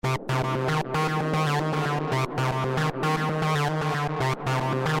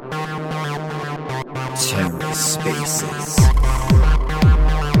TerraSpaces.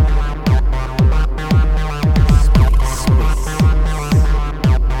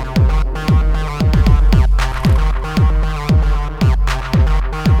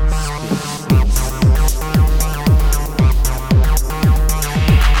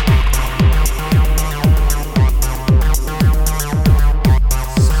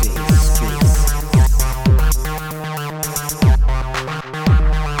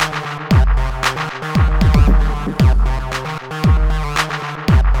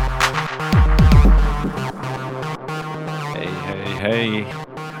 Hey,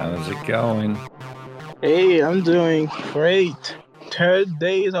 how's it going? Hey, I'm doing great. Third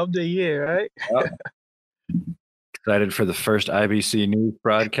days of the year, right? Excited for the first IBC News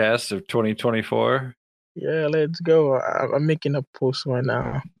broadcast of 2024. Yeah, let's go. I'm making a post right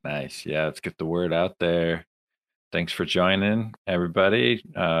now. Nice. Yeah, let's get the word out there. Thanks for joining, everybody.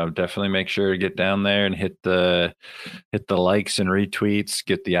 Definitely make sure to get down there and hit the likes and retweets,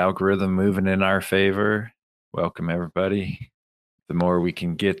 get the algorithm moving in our favor. Welcome, everybody. The more we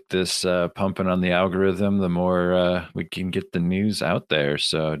can get this pumping on the algorithm, the more we can get the news out there.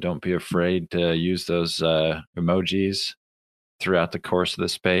 So don't be afraid to use those emojis throughout the course of the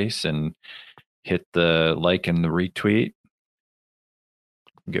space and hit the like and the retweet.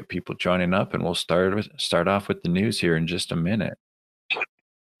 Get people joining up, and we'll start off with the news here in just a minute.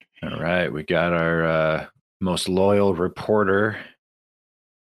 All right, we got our most loyal reporter,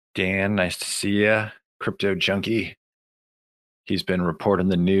 Dan. Nice to see you, crypto junkie. He's been reporting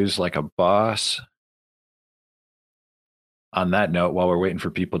the news like a boss. On that note, while we're waiting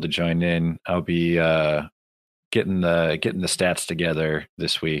for people to join in, I'll be getting the stats together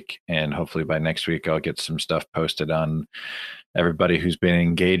this week, and hopefully by next week I'll get some stuff posted on everybody who's been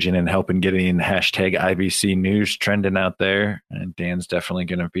engaging and helping getting hashtag IBC News trending out there. And Dan's definitely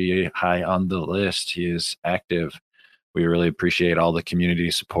going to be high on the list. He is active. We really appreciate all the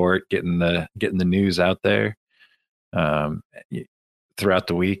community support, getting the news out there. Throughout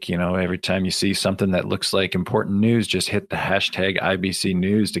the week, every time you see something that looks like important news, just hit the hashtag IBC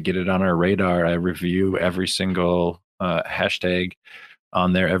News to get it on our radar. I review every single hashtag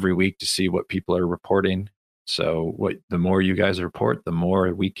on there every week to see what people are reporting. So the more you guys report, the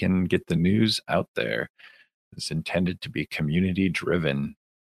more we can get the news out there. It's intended to be community driven.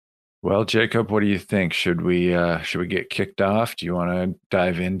 Well, Jacob, what do you think? Should we get kicked off? Do you want to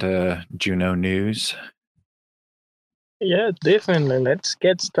dive into Juno news? Yeah, definitely. Let's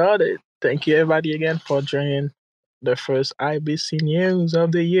get started. Thank you, everybody, again for joining the first IBC News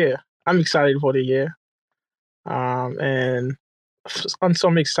of the year. I'm excited for the year. And on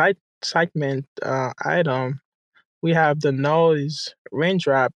some excitement item, we have the Noise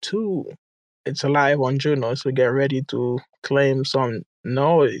Raindrop 2. It's live on Juno, so get ready to claim some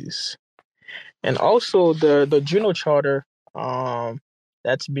noise. And also the Juno charter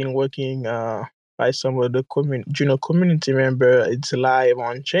that's been working by some of the Juno community member. It's live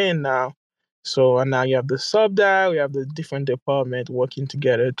on chain now. So and now you have the subDAO, we have the different department working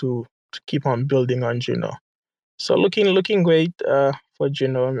together to keep on building on Juno. So looking great for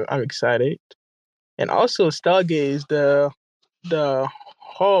Juno. I'm excited. And also Stargaze, the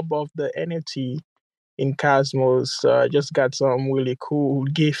hub of the NFT in Cosmos, just got some really cool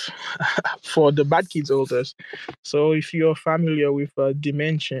gift for the Bad Kids holders. So if you're familiar with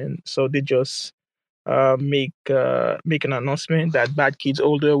Dimension, so they just make an announcement that Bad Kids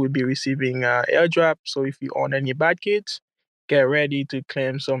holder will be receiving airdrop. So if you own any Bad Kids, get ready to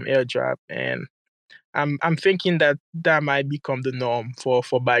claim some airdrop. And I'm thinking that might become the norm for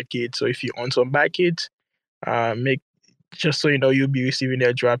Bad Kids. So if you own some Bad Kids, make just so you know you'll be receiving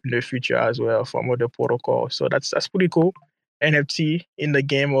airdrop in the future as well from other protocols. So that's pretty cool. NFT in the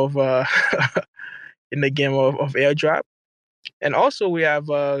game of airdrop. And also we have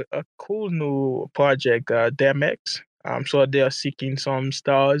a cool new project, DMX. So they are seeking some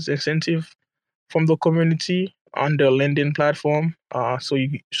stars incentive from the community on the lending platform. So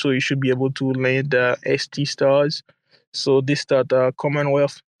you should be able to lend ST stars. So this start a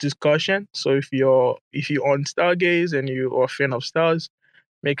Commonwealth discussion. So if you own Stargaze and you are a fan of stars,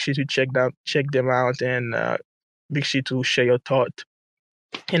 make sure to check them out and make sure to share your thought.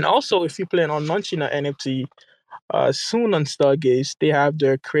 And also, if you plan on launching an NFT soon on Stargaze, they have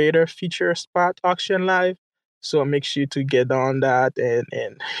their creator feature spot auction live. So make sure to get on that and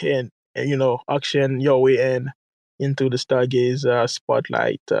auction your way into the Stargaze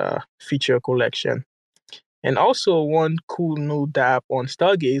spotlight feature collection. And also one cool new dApp on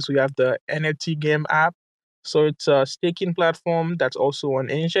Stargaze, we have the NFT game app. So it's a staking platform that's also an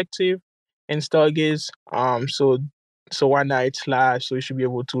injective in Stargaze. So why not it's live, so you should be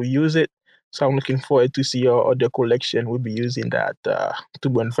able to use it. So I'm looking forward to see your other collection will be using that to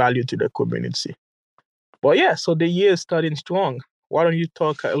bring value to the community. But yeah, so the year is starting strong. Why don't you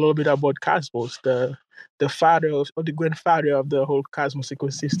talk a little bit about Cosmos, the father of, or the grandfather of the whole Cosmos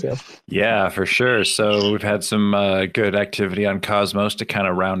ecosystem? Yeah, for sure. So we've had some good activity on Cosmos to kind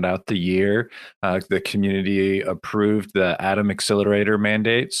of round out the year. The community approved the Atom Accelerator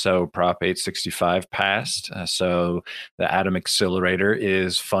mandate. So Prop 865 passed. So the Atom Accelerator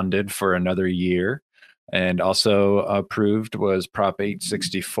is funded for another year. And also approved was Prop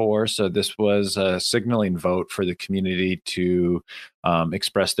 864. So this was a signaling vote for the community to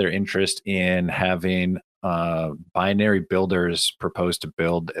express their interest in having binary builders propose to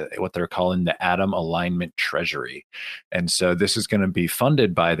build what they're calling the Atom Alignment Treasury. And so this is going to be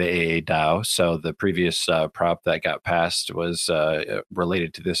funded by the AA DAO. So the previous prop that got passed was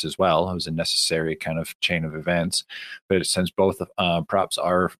related to this as well. It was a necessary kind of chain of events. But since both props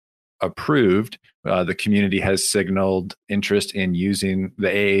are approved, the community has signaled interest in using the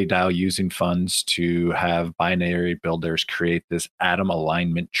AA DAO using funds to have binary builders create this Atom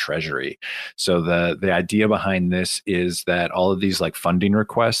Alignment Treasury. So the idea behind this is that all of these like funding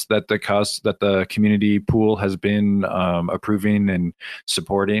requests that the community pool has been approving and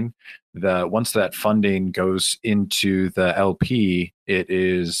supporting, the once that funding goes into the LP, it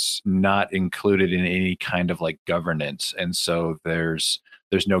is not included in any kind of like governance, and so there's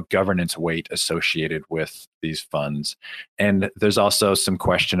no governance weight associated with these funds. And there's also some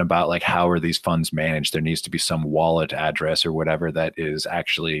question about like how are these funds managed? There needs to be some wallet address or whatever that is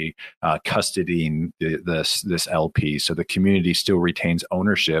actually custodying this LP. So the community still retains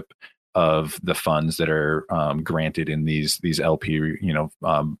ownership of the funds that are granted in these LP,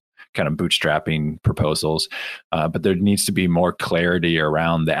 kind of bootstrapping proposals. But there needs to be more clarity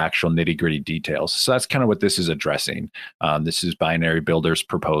around the actual nitty gritty details. So that's kind of what this is addressing. This is Binary Builder's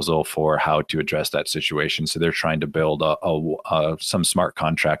proposal for how to address that situation. So they're trying to build some smart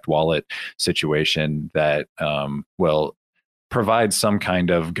contract wallet situation that will provide some kind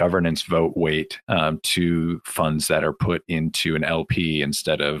of governance vote weight to funds that are put into an LP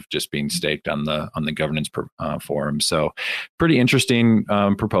instead of just being staked on the governance forum. So, pretty interesting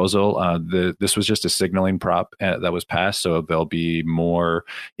proposal. This was just a signaling prop that was passed, so there'll be more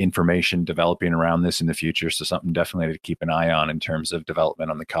information developing around this in the future. So, something definitely to keep an eye on in terms of development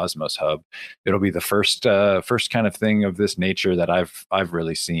on the Cosmos Hub. It'll be the first kind of thing of this nature that I've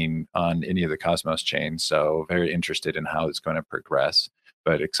really seen on any of the Cosmos chains. So, very interested in how it's going to progress,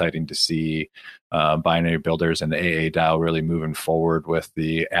 but exciting to see binary builders and the AA DAO really moving forward with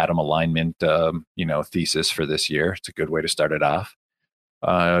the Atom alignment, thesis for this year. It's a good way to start it off.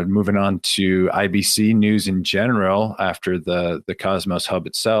 Moving on to IBC news in general after the Cosmos Hub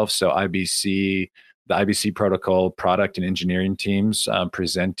itself. So the IBC protocol product and engineering teams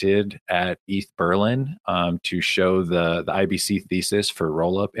presented at ETH Berlin to show the IBC thesis for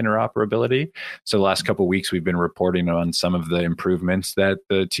rollup interoperability. So the last couple of weeks, we've been reporting on some of the improvements that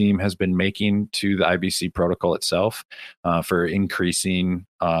the team has been making to the IBC protocol itself for increasing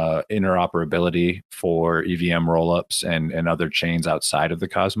interoperability for EVM rollups and other chains outside of the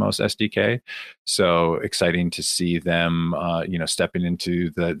Cosmos SDK. So exciting to see them, stepping into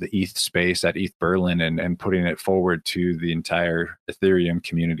the ETH space at ETH Berlin and putting it forward to the entire Ethereum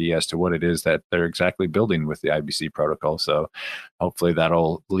community as to what it is that they're exactly building with the IBC protocol. So hopefully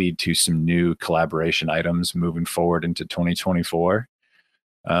that'll lead to some new collaboration items moving forward into 2024.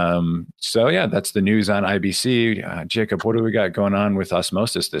 So yeah, that's the news on IBC. Jacob, what do we got going on with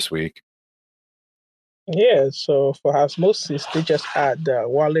Osmosis this week? Yeah, so for Osmosis, they just add the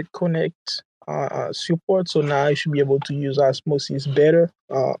Wallet Connect support. So now you should be able to use Osmosis better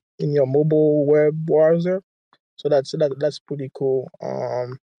in your mobile web browser. So that's pretty cool.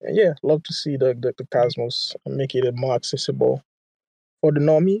 And yeah, love to see the Cosmos make it more accessible for the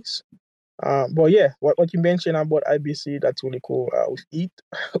normies. But yeah, what you mentioned about IBC, that's really cool. With ETH,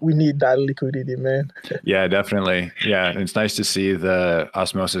 we need that liquidity, man. Yeah, definitely. Yeah, and it's nice to see the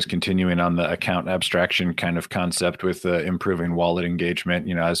Osmosis continuing on the account abstraction kind of concept with improving wallet engagement.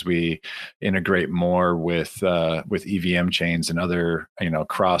 As we integrate more with EVM chains and other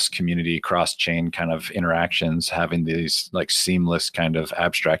cross community, cross chain kind of interactions, having these like seamless kind of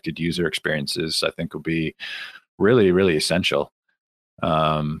abstracted user experiences, I think will be really really essential.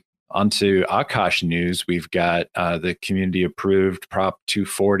 Onto Akash news, we've got the community approved Prop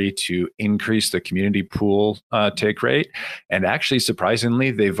 240 to increase the community pool take rate. And actually,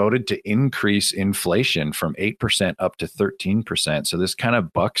 surprisingly, they voted to increase inflation from 8% up to 13%. So this kind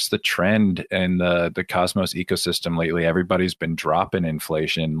of bucks the trend in the Cosmos ecosystem lately. Everybody's been dropping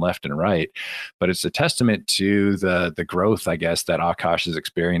inflation left and right. But it's a testament to the growth, I guess, that Akash is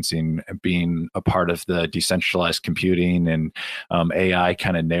experiencing, being a part of the decentralized computing and AI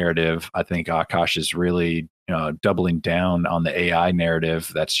kind of narrative. I think Akash is really doubling down on the AI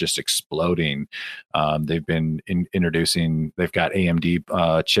narrative that's just exploding. They've been introducing, they've got AMD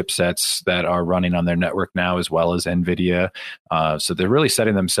chipsets that are running on their network now, as well as NVIDIA. So they're really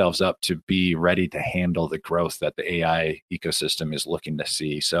setting themselves up to be ready to handle the growth that the AI ecosystem is looking to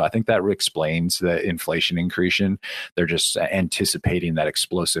see. So I think that explains the inflation increase. They're just anticipating that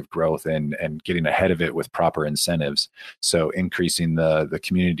explosive growth and getting ahead of it with proper incentives. So increasing the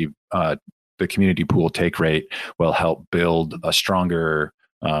community pool take rate will help build a stronger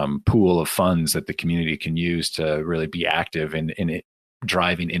pool of funds that the community can use to really be active in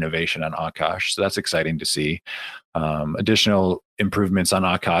driving innovation on Akash. So that's exciting to see. Additional improvements on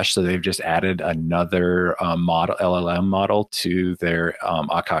Akash. So they've just added another model, LLM model, to their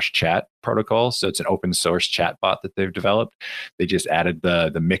Akash chat protocol. So it's an open source chat bot that they've developed. They just added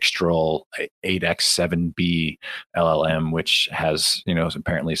the Mixtral 8x7b LLM, which has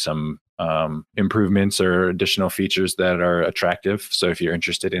apparently some improvements or additional features that are attractive. So if you're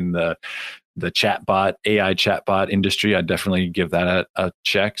interested in the chatbot, AI chatbot industry, I'd definitely give that a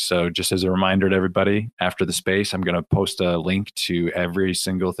check. So just as a reminder to everybody, after the space, I'm going to post a link to every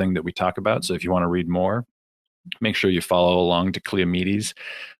single thing that we talk about. So if you want to read more, make sure you follow along to Cleomedes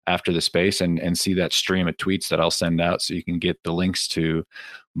after the space and see that stream of tweets that I'll send out so you can get the links to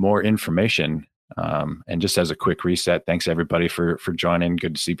more information. And just as a quick reset, thanks everybody for joining.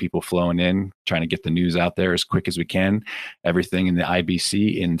 Good to see people flowing in, trying to get the news out there as quick as we can. Everything in the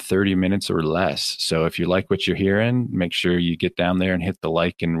IBC in 30 minutes or less. So if you like what you're hearing, make sure you get down there and hit the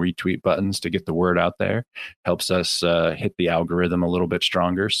like and retweet buttons to get the word out there. Helps us hit the algorithm a little bit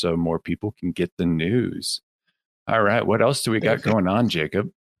stronger so more people can get the news. All right. What else do we got going on, Jacob?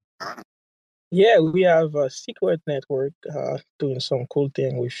 Yeah, we have a secret network doing some cool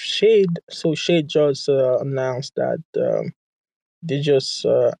thing with Shade. So Shade just announced that they just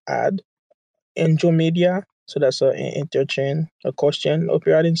add Andromeda. So that's an interchain, a cross-chain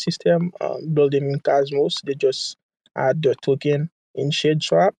operating system building in Cosmos. They just add the token in Shade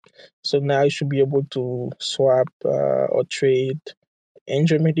Swap. So now you should be able to swap or trade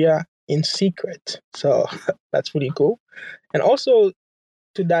Andromeda in secret. So that's pretty cool. And also,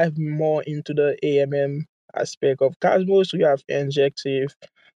 to dive more into the AMM aspect of Cosmos, we have Injective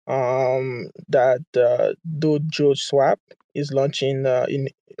that Dojo Swap is launching in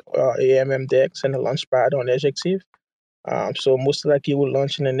AMM DEX and a launchpad on Injective. So most likely will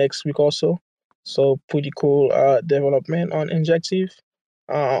launch in the next week or so. So pretty cool development on Injective.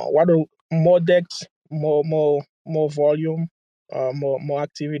 What are more DEX, more volume, more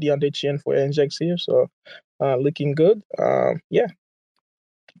activity on the chain for Injective. So looking good. Yeah.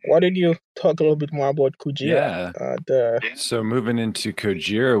 Why don't you talk a little bit more about Kujira? Yeah. The So moving into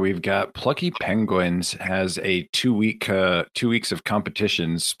Kojira, we've got Plucky Penguins has a 2 weeks of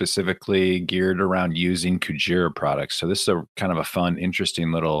competitions specifically geared around using Kujira products. So this is a kind of a fun,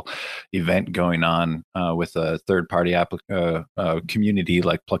 interesting little event going on with a third-party community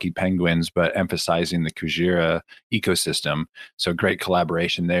like Plucky Penguins, but emphasizing the Kujira ecosystem. So great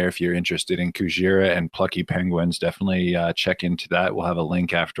collaboration there. If you're interested in Kujira and Plucky Penguins, definitely check into that. We'll have a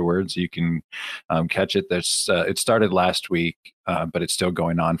link afterwards. You can catch it. It started last week, but it's still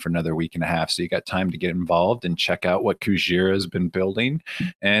going on for another week and a half. So you got time to get involved and check out what Kujira has been building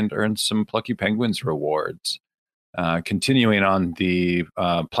and earn some Plucky Penguins rewards. Continuing on the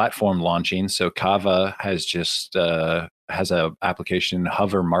platform launching, so Kava has a application,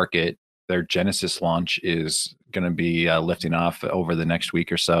 Hover Market. Their Genesis launch is going to be lifting off over the next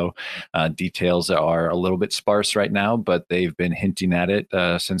week or so. Details are a little bit sparse right now, but they've been hinting at it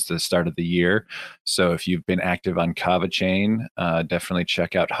since the start of the year. So if you've been active on Kava Chain, definitely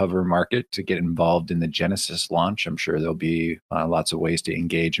check out Hover Market to get involved in the Genesis launch. I'm sure there'll be lots of ways to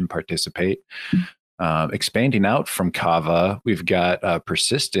engage and participate. Expanding out from Kava, we've got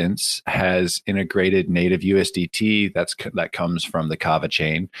Persistence has integrated native USDT that comes from the Kava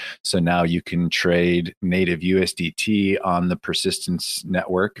chain. So now you can trade native USDT on the Persistence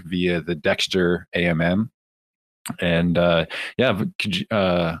network via the Dexter AMM. And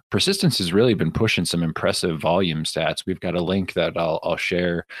Persistence has really been pushing some impressive volume stats. We've got a link that I'll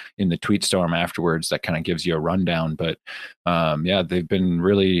share in the tweet storm afterwards that kind of gives you a rundown. But they've been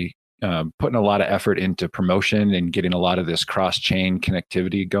really putting a lot of effort into promotion and getting a lot of this cross-chain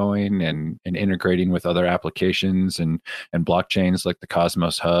connectivity going and integrating with other applications and blockchains like the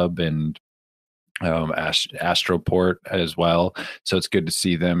Cosmos Hub and Astroport as well. So it's good to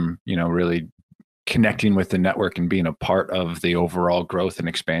see them, really connecting with the network and being a part of the overall growth and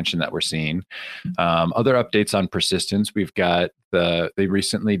expansion that we're seeing. Other updates on persistence, we've got they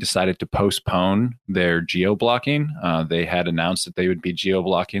recently decided to postpone their geo blocking. They had announced that they would be geo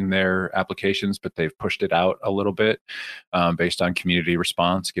blocking their applications, but they've pushed it out a little bit based on community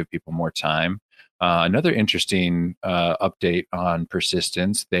response, give people more time. Another interesting update on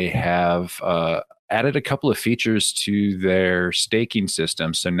persistence, they have added a couple of features to their staking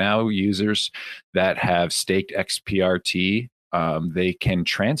system. So now users that have staked XPRT, they can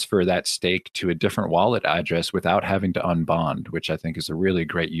transfer that stake to a different wallet address without having to unbond, which I think is a really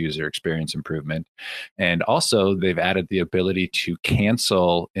great user experience improvement. And also, they've added the ability to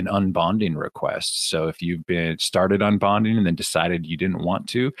cancel an unbonding request. So if you've been started unbonding and then decided you didn't want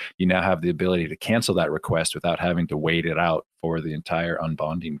to, you now have the ability to cancel that request without having to wait it out for the entire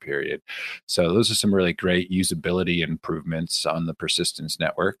unbonding period. So those are some really great usability improvements on the persistence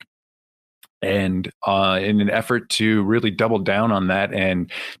network. And in an effort to really double down on that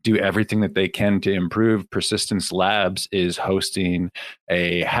and do everything that they can to improve, Persistence Labs is hosting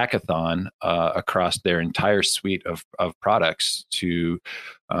a hackathon across their entire suite of products to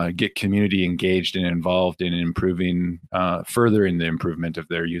get community engaged and involved in improving, furthering the improvement of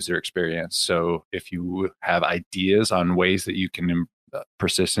their user experience. So if you have ideas on ways that you can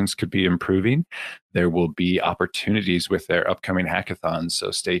persistence could be improving, there will be opportunities with their upcoming hackathons.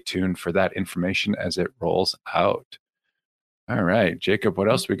 So stay tuned for that information as it rolls out. All right, Jacob, what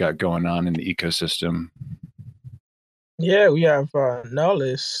else we got going on in the ecosystem? Yeah, we have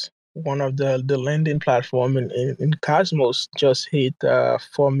Nullis, one of the lending platform in Cosmos, just hit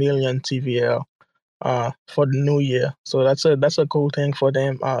 4 million TVL for the new year. So that's a cool thing for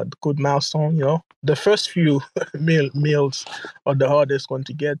them. Good milestone, The first few meals are the hardest one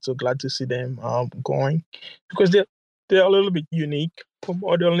to get. So glad to see them going because they're a little bit unique from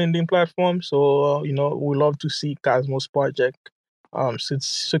other lending platforms. So we love to see Cosmos project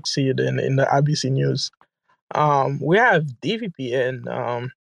succeed in the IBC News. We have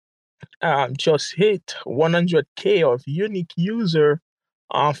DVPN just hit 100K of unique user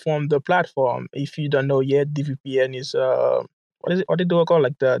from the platform. If you don't know yet, DVPN is what is it? What they do call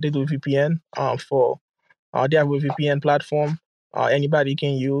like they do VPN for they have a VPN platform anybody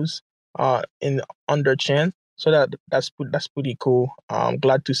can use in under chain. So that's pretty cool.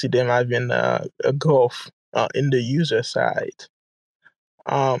 Glad to see them having a growth in the user side.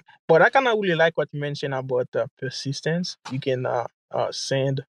 But I kind of really like what you mentioned about persistence. You can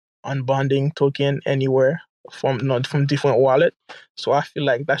send unbonding token anywhere from not from different wallet. So I feel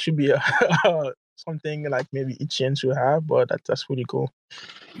like that should be a something like maybe each chain should have. But that's pretty cool.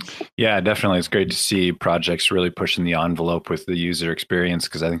 Yeah, definitely. It's great to see projects really pushing the envelope with the user experience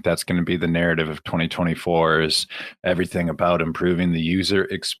because I think that's going to be the narrative of 2024 is everything about improving the user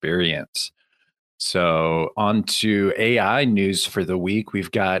experience. So on to AI news for the week.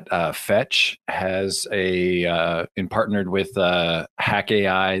 We've got Fetch has in partnered with Hack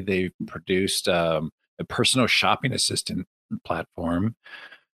AI. They've produced a personal shopping assistant platform,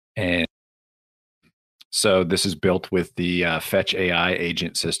 and so this is built with the Fetch AI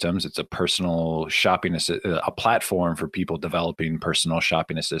agent systems. It's a personal a platform for people developing personal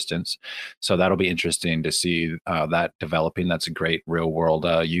shopping assistants. So that'll be interesting to see that developing. That's a great real world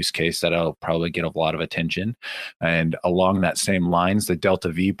use case that'll probably get a lot of attention. And along that same lines, the Delta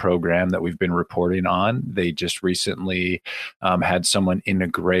V program that we've been reporting on, they just recently had someone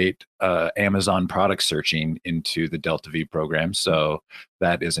integrate Amazon product searching into the Delta V program. So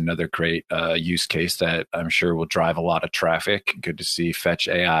that is another great use case that I'm sure will drive a lot of traffic. Good to see Fetch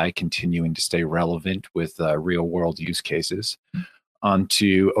AI continuing to stay relevant with real world use cases.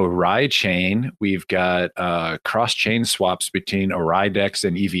 Onto Orion chain, we've got cross chain swaps between Oridex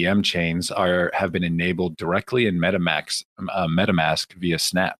and EVM chains have been enabled directly in MetaMask via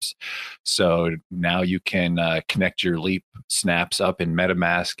snaps. So now you can connect your Leap snaps up in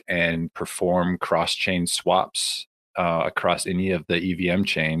MetaMask and perform cross chain swaps across any of the EVM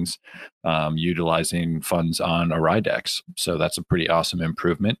chains utilizing funds on Oridex. So that's a pretty awesome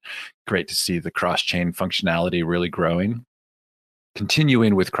improvement. Great to see the cross chain functionality really growing.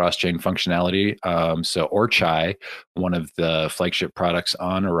 Continuing with cross-chain functionality, so Orchai, one of the flagship products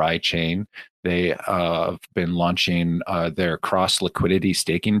on Orion chain, they have been launching their cross liquidity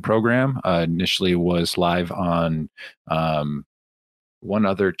staking program. Initially was live on one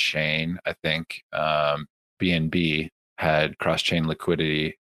other chain, I think. BNB had cross-chain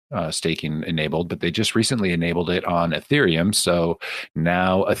liquidity staking enabled, but they just recently enabled it on Ethereum. So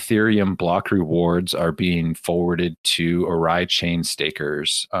now Ethereum block rewards are being forwarded to Arai chain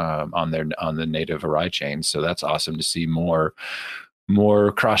stakers on the native Arai chain. So that's awesome to see more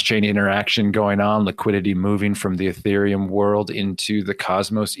cross-chain interaction going on, liquidity moving from the Ethereum world into the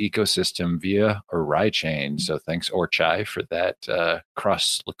Cosmos ecosystem via Arai chain. So thanks Orchai for that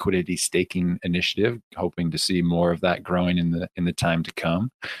cross liquidity staking initiative. Hoping to see more of that growing in the time to come.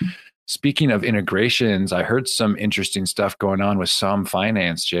 Speaking of integrations, I heard some interesting stuff going on with Som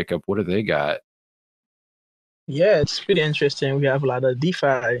Finance. Jacob, what do they got? Yeah, it's pretty interesting. We have a lot of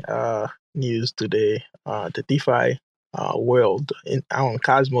DeFi news today. The DeFi world in on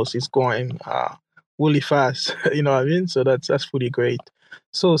Cosmos is going really fast. You know what I mean? So that's pretty great.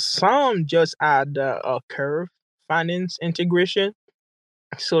 So some just add a Curve finance integration.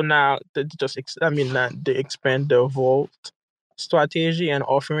 So now they they expand the vault strategy and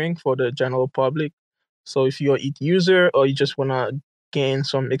offering for the general public. So if you're ETH user or you just wanna gain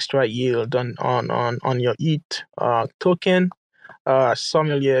some extra yield on your ETH token,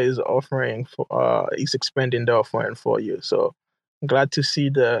 Sommelier is expanding the offering for you. So glad to see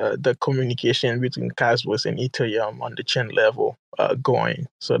the communication between Cosmos and Ethereum on the chain level going.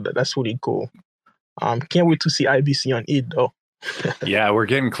 So that's really cool. Can't wait to see IBC on ETH though. Yeah, we're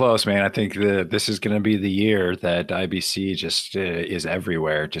getting close, man. I think this is going to be the year that IBC just is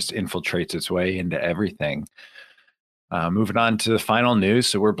everywhere, just infiltrates its way into everything. Moving on to the final news.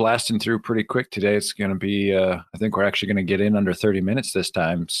 So we're blasting through pretty quick today. It's going to be, I think we're actually going to get in under 30 minutes this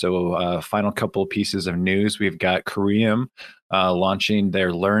time. So, final couple pieces of news. We've got Koreum launching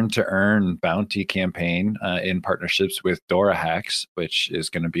their Learn to Earn bounty campaign in partnerships with Dora Hacks, which is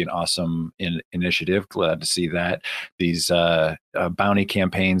going to be an awesome initiative. Glad to see that. These bounty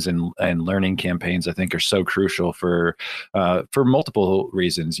campaigns and learning campaigns, I think, are so crucial for multiple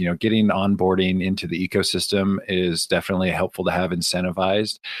reasons. You know, getting onboarding into the ecosystem is definitely helpful to have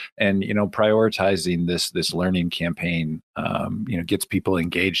incentivized, and prioritizing this learning campaign, gets people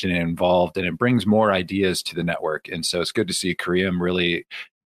engaged and involved, and it brings more ideas to the network. And so it's good to see Koreum really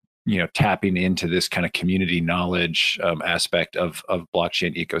tapping into this kind of community knowledge aspect of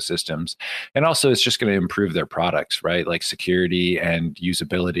blockchain ecosystems. And also it's just going to improve their products, right? Like security and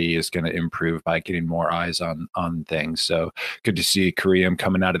usability is going to improve by getting more eyes on things. So good to see Koreum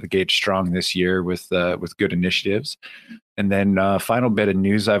coming out of the gate strong this year with good initiatives. And then final bit of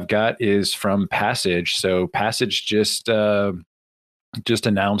news I've got is from Passage. So Passage just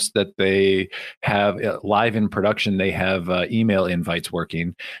announced that they have live in production. They have email invites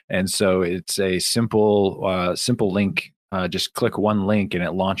working, and so it's a simple link. Just click one link and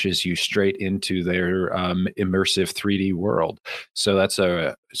it launches you straight into their immersive 3D world. So that's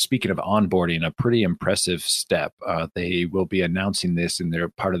speaking of onboarding, a pretty impressive step. They will be announcing this in their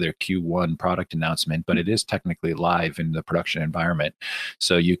part of their Q1 product announcement, but it is technically live in the production environment.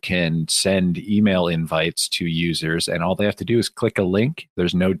 So you can send email invites to users, and all they have to do is click a link.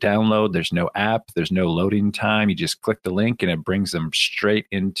 There's no download, there's no app, there's no loading time. You just click the link and it brings them straight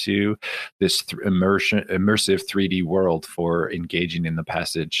into this immersive 3D world for engaging in the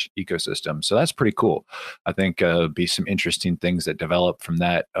Passage ecosystem. So that's pretty cool. I think be some interesting things that develop from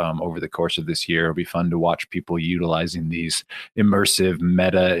that over the course of this year. It'll be fun to watch people utilizing these immersive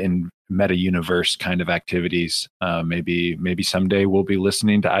meta universe kind of activities. Maybe someday we'll be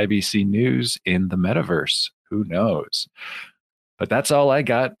listening to IBC News in the metaverse. Who knows? But that's all I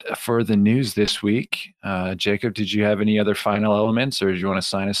got for the news this week. Jacob, did you have any other final elements, or do you want to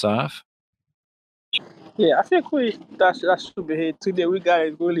sign us off? Yeah, I think that should be it today. We got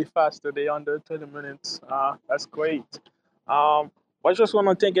it really fast today, under 30 minutes. That's great. Um, I just want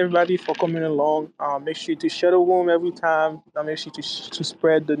to thank everybody for coming along. Make sure to share the room every time. Make sure to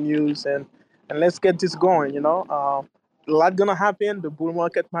spread the news and let's get this going. A lot gonna happen. The bull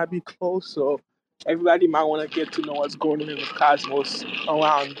market might be close, so everybody might want to get to know what's going on in the cosmos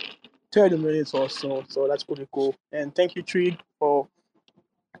around 30 minutes or so. So that's pretty cool. And thank you, Trig, for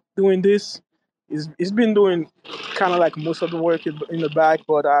doing this. He's been doing kind of like most of the work in the back,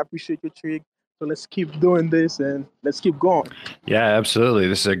 but I appreciate your Trig. So let's keep doing this and let's keep going. Yeah, absolutely.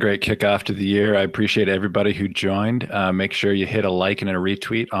 This is a great kickoff to the year. I appreciate everybody who joined. Make sure you hit a like and a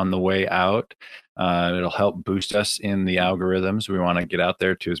retweet on the way out. It'll help boost us in the algorithms. We want to get out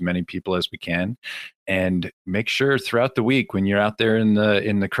there to as many people as we can, and make sure throughout the week when you're out there in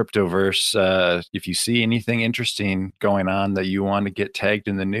the cryptoverse, if you see anything interesting going on that you want to get tagged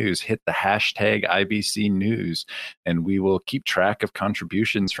in the news, hit the hashtag IBC News, and we will keep track of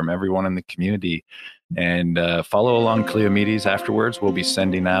contributions from everyone in the community. And follow along Cleomedes afterwards. We'll be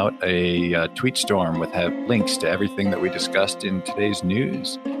sending out a tweet storm with links to everything that we discussed in today's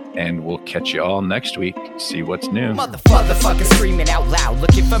news. and we'll catch you all next week. See what's new. Motherfuckers screaming out loud,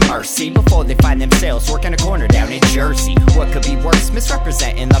 looking for mercy before they find themselves working a corner down in Jersey. What could be worse?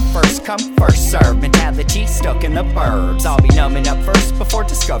 Misrepresenting the first come, first serve mentality stuck in the burbs. I'll be numbing up first before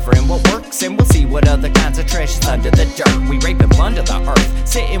discovering what works, and we'll see what other kinds of treasures under the dirt. We rape and plunder the earth,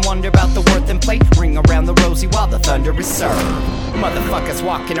 sit and wonder about the worth and play, ring around the rosy while the thunder is served. Motherfuckers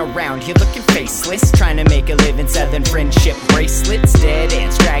walking around here looking faceless, trying to make a living selling friendship bracelets. Dead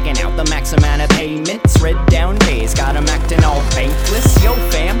ends dragging out the max amount of payments. Red down days got 'em acting all bankless. Yo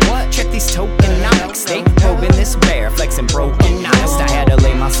fam, what? Check these tokenomics. They probing this bear, flexing broken honest. I had to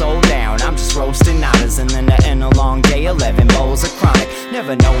lay my soul down, I'm just roasting otters. And then to end a long day, 11 bowls of chronic.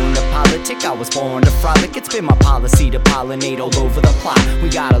 Never known to politic, I was born to frolic. It's been my policy to pollinate all over the plot. We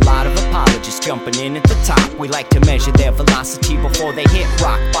got a lot of apologists jumping in at the top. We like to measure their velocity before they hit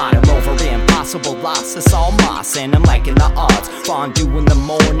rock bottom. Over impossible loss, it's all moss, and I'm liking the odds. Fondue in the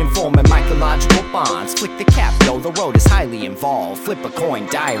morning, forming mycological bonds. Flick the cap, yo, the road is highly involved. Flip a coin,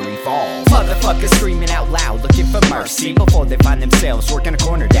 diary falls. Motherfuckers screaming out loud, looking for mercy before they find themselves working a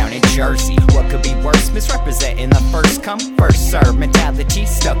corner down in Jersey. What could be worse? Misrepresenting the first come, first serve mentality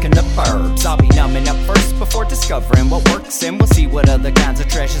stuck in the burbs. I'll be numbing up first before discovering what works, and we'll see what other kinds of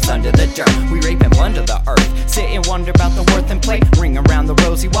treasures under the dirt. We rape and plunder the earth, sit and wonder about the worth and play, ring around the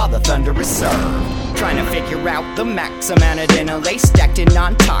rosy while the thunder is served. Trying to figure out the max amount of dinner lace, stacked in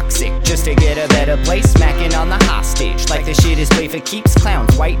non-toxic, just to get a better place. Smacking on the hostage, like the shit is play for keeps.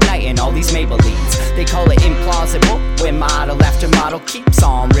 Clowns, white knight, and all these Maybellines. They call it implausible, when model after model keeps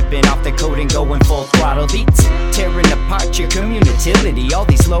on ripping off the coat and going full throttle beats. Tearing apart your community, all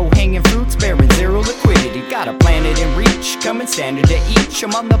these low-hanging fruits bearing zero liquidity. Got a planet in reach, coming standard to each.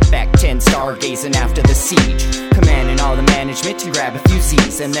 I'm on the back 10, stargazing after the siege. Commanding all the management to grab a few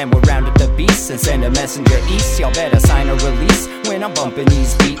Z's, and then we'll round up the beasts and send a messenger east. Y'all better sign a release when I'm bumping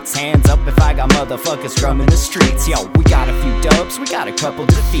these beats. Hands up if I got motherfuckers drumming the streets. Yo, we got a few dubs, we got a couple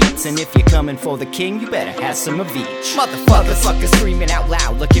defeats, and if you're coming for the king, you better have some of each. Motherfuckers screaming out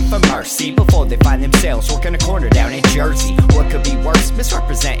loud, looking for mercy before they find themselves working a corner down in Jersey. What could be worse?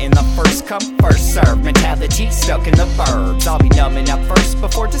 Misrepresenting the first come, first serve mentality stuck in the burbs. I'll be numbing up first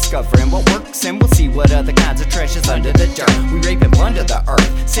before discovering what works, and we'll see what other kinds of treasures under the dirt. We rape and plunder the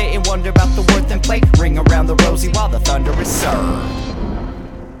earth, sit and wonder about the worth and play, ring around the rosy while the thunder is served.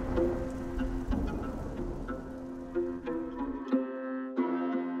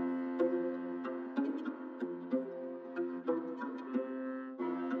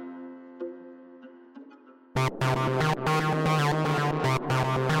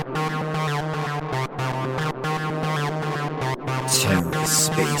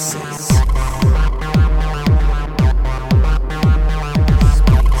 TerraSpaces.